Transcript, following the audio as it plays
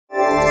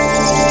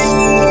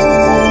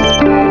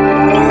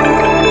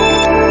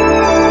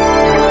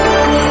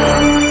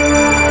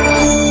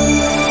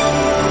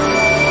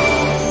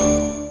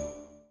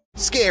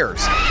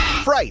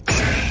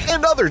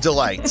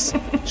delights.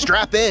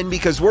 Strap in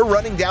because we're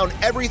running down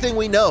everything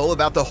we know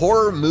about the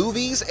horror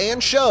movies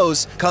and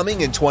shows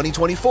coming in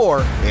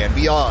 2024 and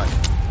beyond.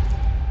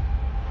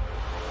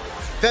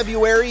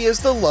 February is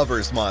the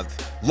Lovers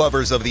Month.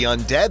 Lovers of the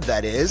Undead,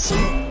 that is.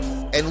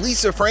 And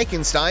Lisa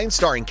Frankenstein,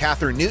 starring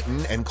Katherine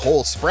Newton and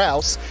Cole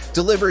Sprouse,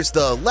 delivers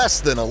the Less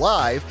Than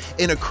Alive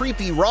in a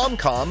creepy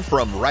rom-com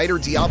from writer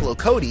Diablo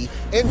Cody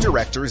and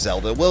director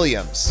Zelda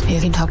Williams. You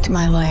can talk to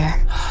my lawyer.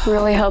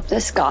 Really hope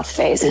this goth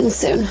phase ends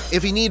soon.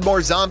 If you need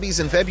more zombies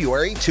in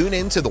February, tune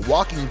in to The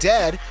Walking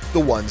Dead,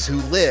 The Ones Who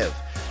Live,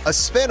 a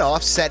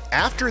spin-off set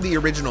after the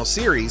original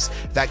series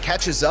that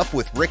catches up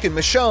with Rick and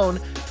Michonne,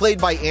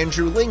 played by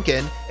Andrew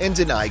Lincoln and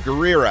Denai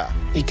Guerrera.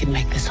 We can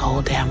make this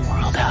whole damn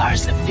world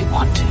ours if we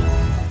want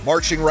to.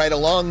 Marching right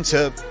along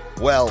to,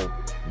 well,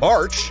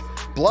 March,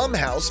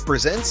 Blumhouse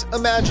presents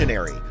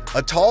Imaginary,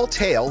 a tall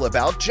tale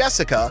about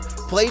Jessica,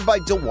 played by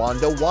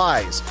DeWanda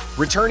Wise,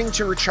 returning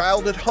to her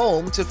childhood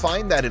home to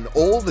find that an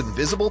old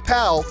invisible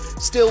pal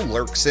still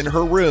lurks in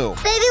her room.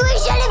 Maybe we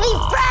shouldn't be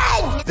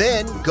friends!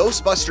 Then,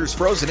 Ghostbusters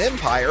Frozen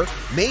Empire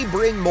may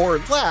bring more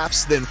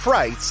laughs than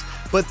frights,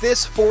 but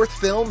this fourth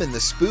film in the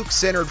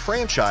spook-centered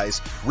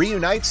franchise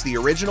reunites the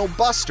original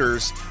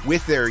Busters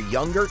with their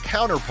younger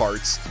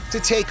counterparts to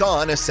take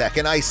on a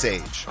second Ice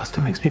Age.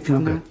 Buster makes me feel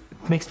good.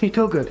 Makes me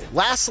feel good.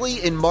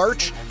 Lastly, in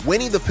March,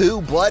 Winnie the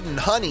Pooh Blood and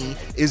Honey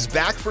is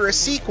back for a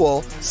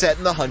sequel set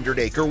in the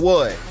 100-Acre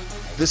Wood.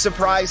 The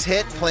surprise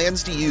hit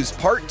plans to use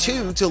Part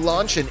 2 to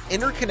launch an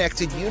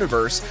interconnected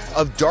universe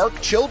of dark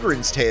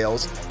children's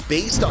tales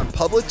based on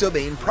public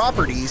domain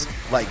properties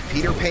like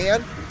Peter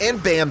Pan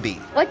and Bambi.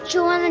 What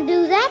you wanna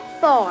do that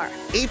for?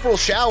 April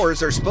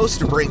showers are supposed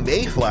to bring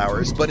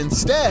Mayflowers, but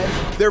instead,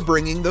 they're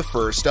bringing The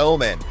First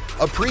Omen,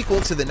 a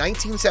prequel to the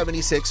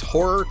 1976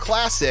 horror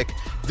classic,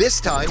 this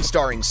time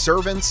starring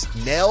servants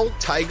Nell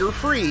Tiger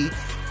Free,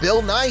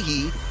 Bill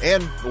Nighy,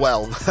 and,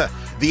 well,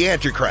 the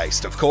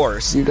Antichrist, of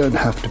course. You don't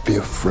have to be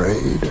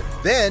afraid.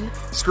 Then,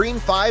 Scream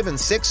 5 and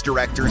 6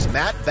 directors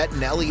Matt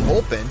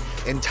Bettinelli-Olpin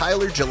and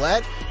Tyler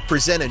Gillette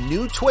present a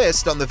new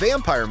twist on the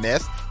vampire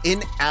myth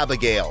in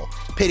Abigail,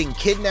 pitting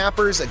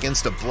kidnappers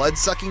against a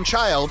blood-sucking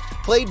child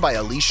played by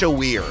Alicia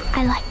Weir.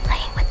 I like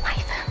playing with my phone.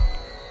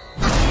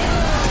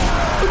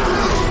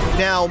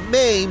 Now,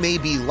 May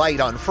be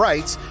light on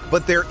frights,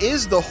 but there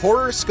is the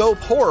horoscope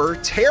horror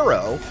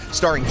Tarot,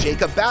 starring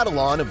Jacob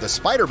Batalon of the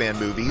Spider-Man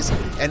movies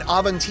and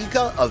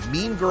Avantika of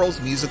Mean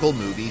Girls musical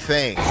movie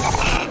fame.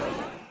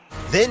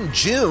 Then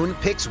June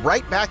picks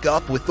right back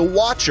up with The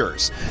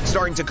Watchers,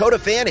 starring Dakota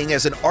Fanning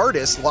as an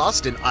artist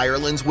lost in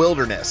Ireland's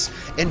wilderness,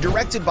 and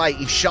directed by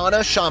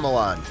Ishana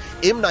Shyamalan,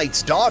 M.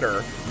 Night's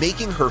daughter,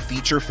 making her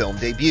feature film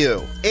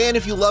debut. And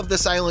if you love the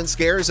silent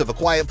scares of A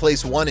Quiet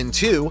Place 1 and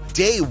 2,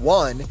 Day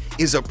 1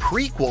 is a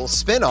prequel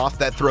spin-off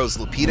that throws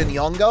Lupita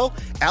Nyong'o,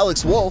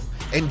 Alex Wolff,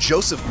 and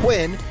Joseph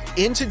Quinn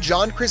into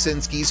John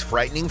Krasinski's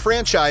frightening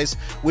franchise,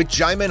 with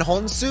Jaimin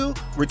Honsu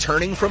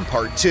returning from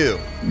Part 2.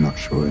 I'm not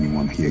sure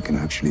anyone here can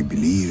actually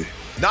believe.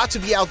 Not to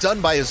be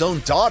outdone by his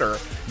own daughter,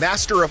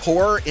 master of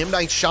horror M.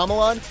 Night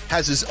Shyamalan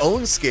has his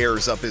own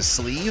scares up his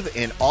sleeve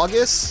in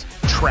August's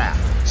Trap,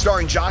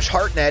 starring Josh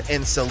Hartnett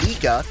and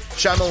Salika,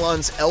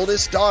 Shyamalan's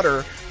eldest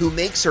daughter, who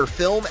makes her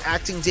film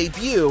acting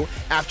debut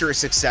after a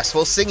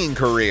successful singing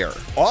career.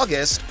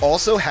 August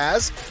also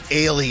has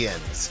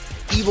Aliens.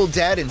 Evil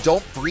Dead and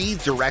Don't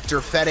Breathe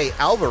director Fede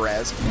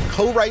Alvarez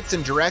co-writes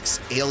and directs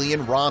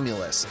Alien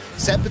Romulus,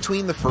 set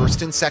between the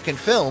first and second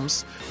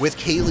films, with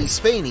Kaylee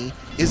Spaney,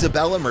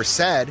 Isabella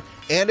Merced,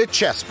 and a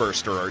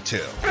chestburster or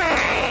two.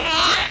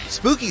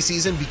 Spooky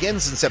season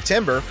begins in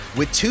September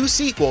with 2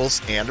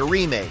 sequels and a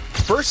remake.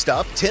 First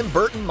up, Tim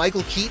Burton,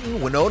 Michael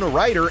Keaton, Winona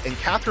Ryder, and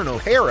Catherine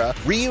O'Hara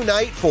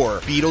reunite for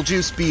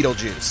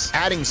Beetlejuice,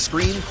 adding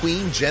Scream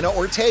Queen Jenna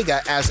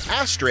Ortega as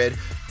Astrid,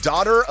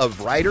 daughter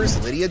of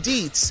writers Lydia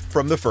Dietz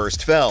from the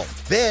first film.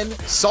 Then,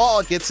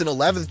 Saw gets an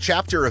 11th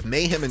chapter of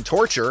mayhem and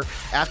torture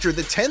after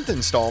the 10th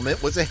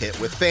installment was a hit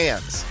with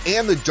fans.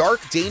 And the dark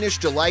Danish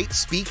delight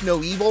Speak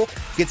No Evil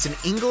gets an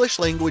English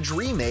language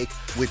remake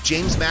with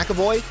James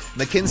McAvoy,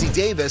 Mackenzie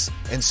Davis,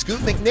 and Scoot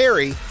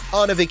McNairy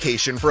on A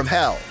Vacation from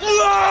Hell.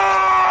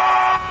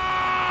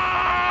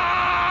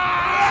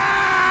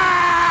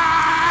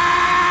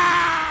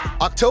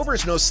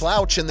 October's no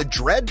slouch in the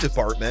Dread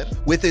department,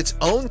 with its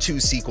own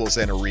 2 sequels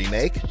and a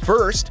remake.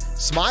 First,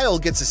 Smile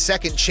gets a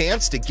second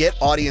chance to get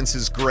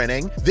audiences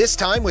grinning, this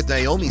time with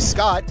Naomi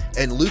Scott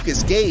and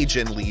Lucas Gage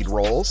in lead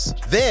roles.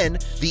 Then,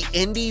 the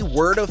indie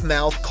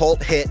word-of-mouth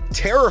cult hit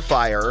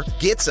Terrifier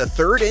gets a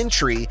 3rd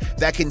entry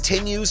that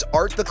continues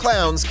Art the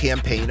Clown's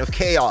campaign of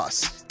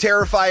chaos.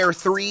 Terrifier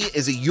 3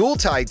 is a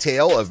Yuletide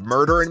tale of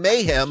murder and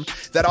mayhem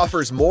that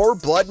offers more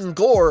blood and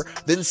gore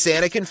than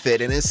Santa can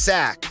fit in his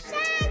sack.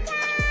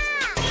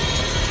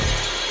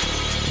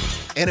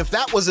 And if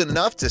that wasn't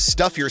enough to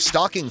stuff your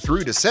stocking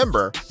through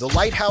December, The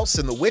Lighthouse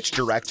and the Witch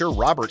director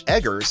Robert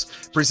Eggers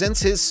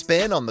presents his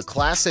spin on the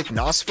classic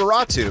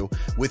Nosferatu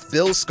with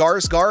Bill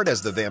Skarsgård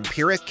as the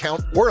vampiric Count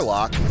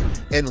Orlok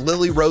and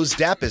Lily Rose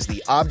Depp as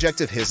the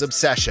object of his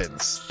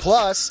obsessions.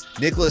 Plus,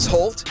 Nicholas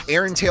Hoult,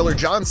 Aaron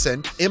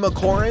Taylor-Johnson, Emma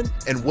Corrin,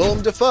 and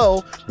Willem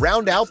Dafoe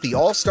round out the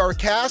all-star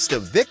cast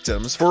of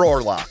victims for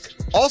Orlok.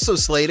 Also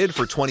slated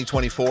for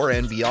 2024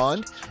 and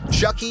beyond,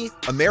 Chucky,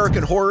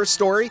 American Horror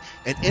Story,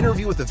 and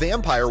Interview with the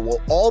Vampire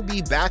will all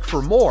be back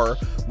for more,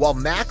 while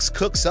Max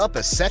cooks up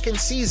a second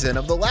season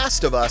of The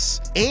Last of Us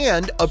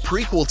and a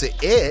prequel to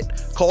It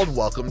called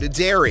Welcome to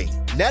Derry.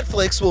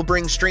 Netflix will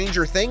bring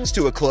Stranger Things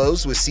to a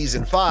close with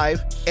season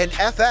 5, and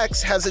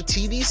FX has a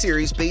TV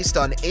series based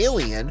on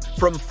Alien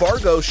from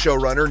Fargo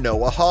showrunner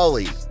Noah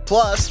Hawley.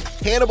 Plus,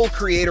 Hannibal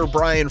creator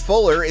Brian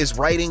Fuller is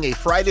writing a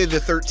Friday the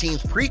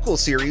 13th prequel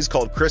series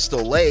called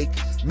Crystal Lake,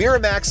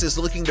 Miramax is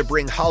looking to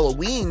bring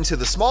Halloween to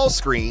the small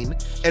screen,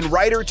 and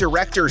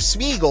writer-director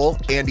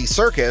Smeagol, Andy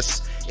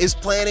Serkis, is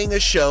planning a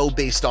show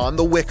based on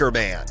The Wicker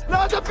Man.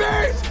 Not the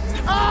beast!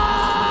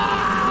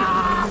 Ah!